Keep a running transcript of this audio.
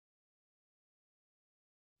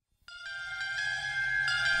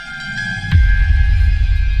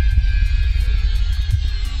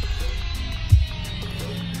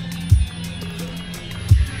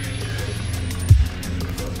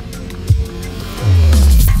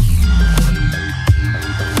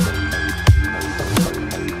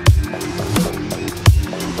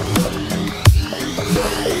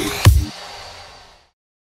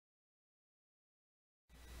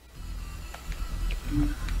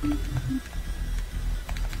Yes!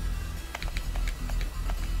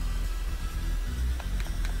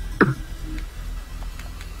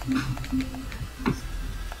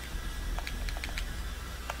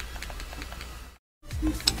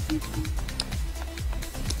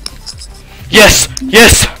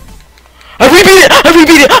 Yes! I repeat it! I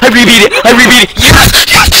repeat it! I repeat it! I repeat it! Yes! Yes!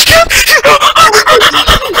 Yes!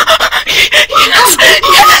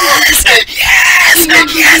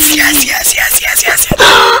 Yes! Yes! Yes! Yes! Yes! Yes! Yes!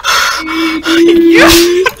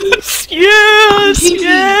 Yes! Yes!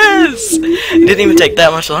 Yes! Didn't even take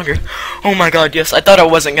that much longer. Oh my god, yes. I thought I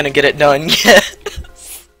wasn't gonna get it done yet.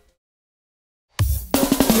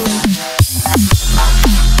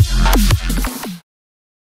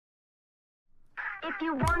 If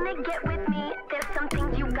you wanna get with me, there's some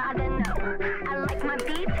things you gotta know. I like my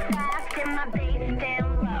beats fast and my bass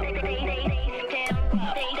down low. My beats fast and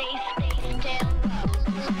my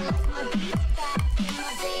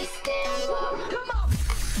bass down low.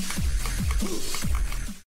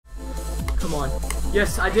 Come on.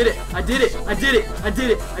 Yes, I did it. I did it. I did it. I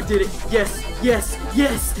did it. I did it. Yes. Yes.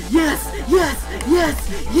 Yes. Yes. Yes. Yes.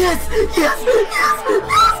 Yes. Yes.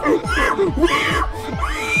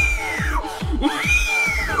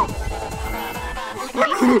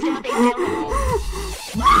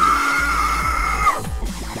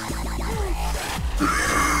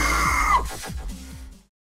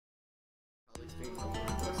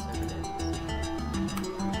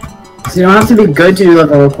 So you don't have to be good to do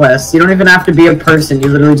level requests. You don't even have to be a person. You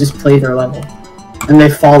literally just play their level. And they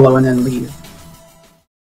follow and then leave.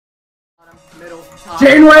 Middle, top,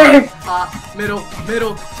 Janeway! top, middle,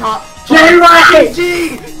 top. Janeway!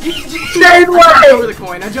 G! Janeway! I jumped over the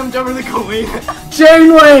coin. I jumped over the coin.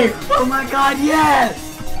 Janeway! Oh my god, yes!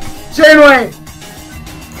 Janeway!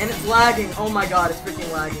 And it's lagging. Oh my god, it's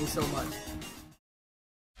freaking lagging so much.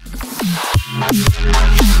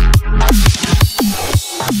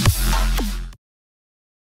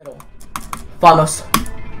 Vamos.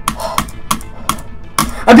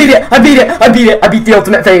 I beat it! I beat it! I beat it! I beat the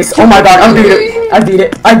ultimate face! Oh my god, I beat it! I beat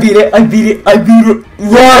it! I beat it! I beat it! I beat it!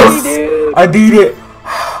 Yes! I beat it!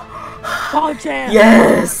 Oh, damn!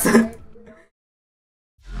 Yes!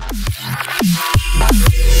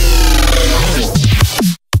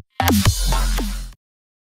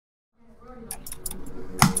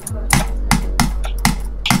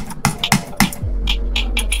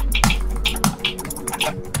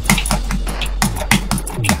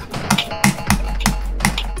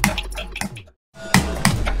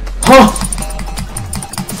 Oh!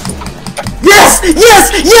 Yes! Yes!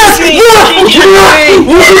 Yes!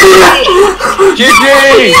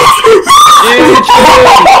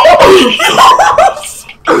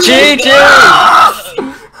 GG!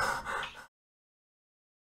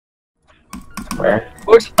 Where?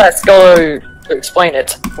 Let's go to explain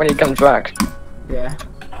it when he comes back. Yeah.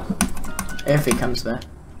 If he comes back.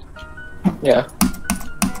 Yeah.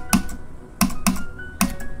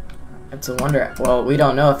 It's a wonder. Well, we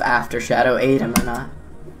don't know if After Shadow ate him or not.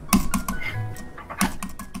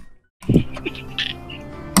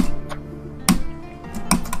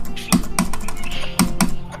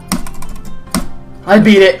 I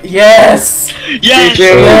beat it. Yes. Yes!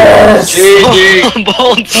 Yes. GG!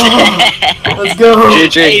 Bullshit! Let's go.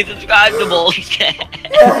 GG! Hey, subscribe to bullshit!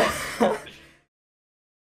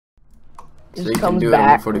 Just comes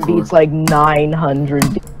back, beats like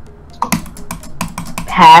 900.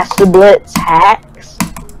 Pass the blitz hacks.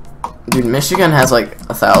 Dude, Michigan has like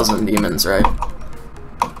 1,000 demons, right?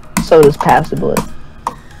 So does Pass the blitz.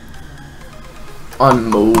 On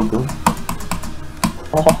mobile.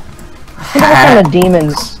 Oh. What kind of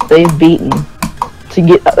demons they've beaten to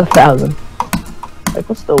get 1,000? Like,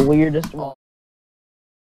 what's the weirdest one?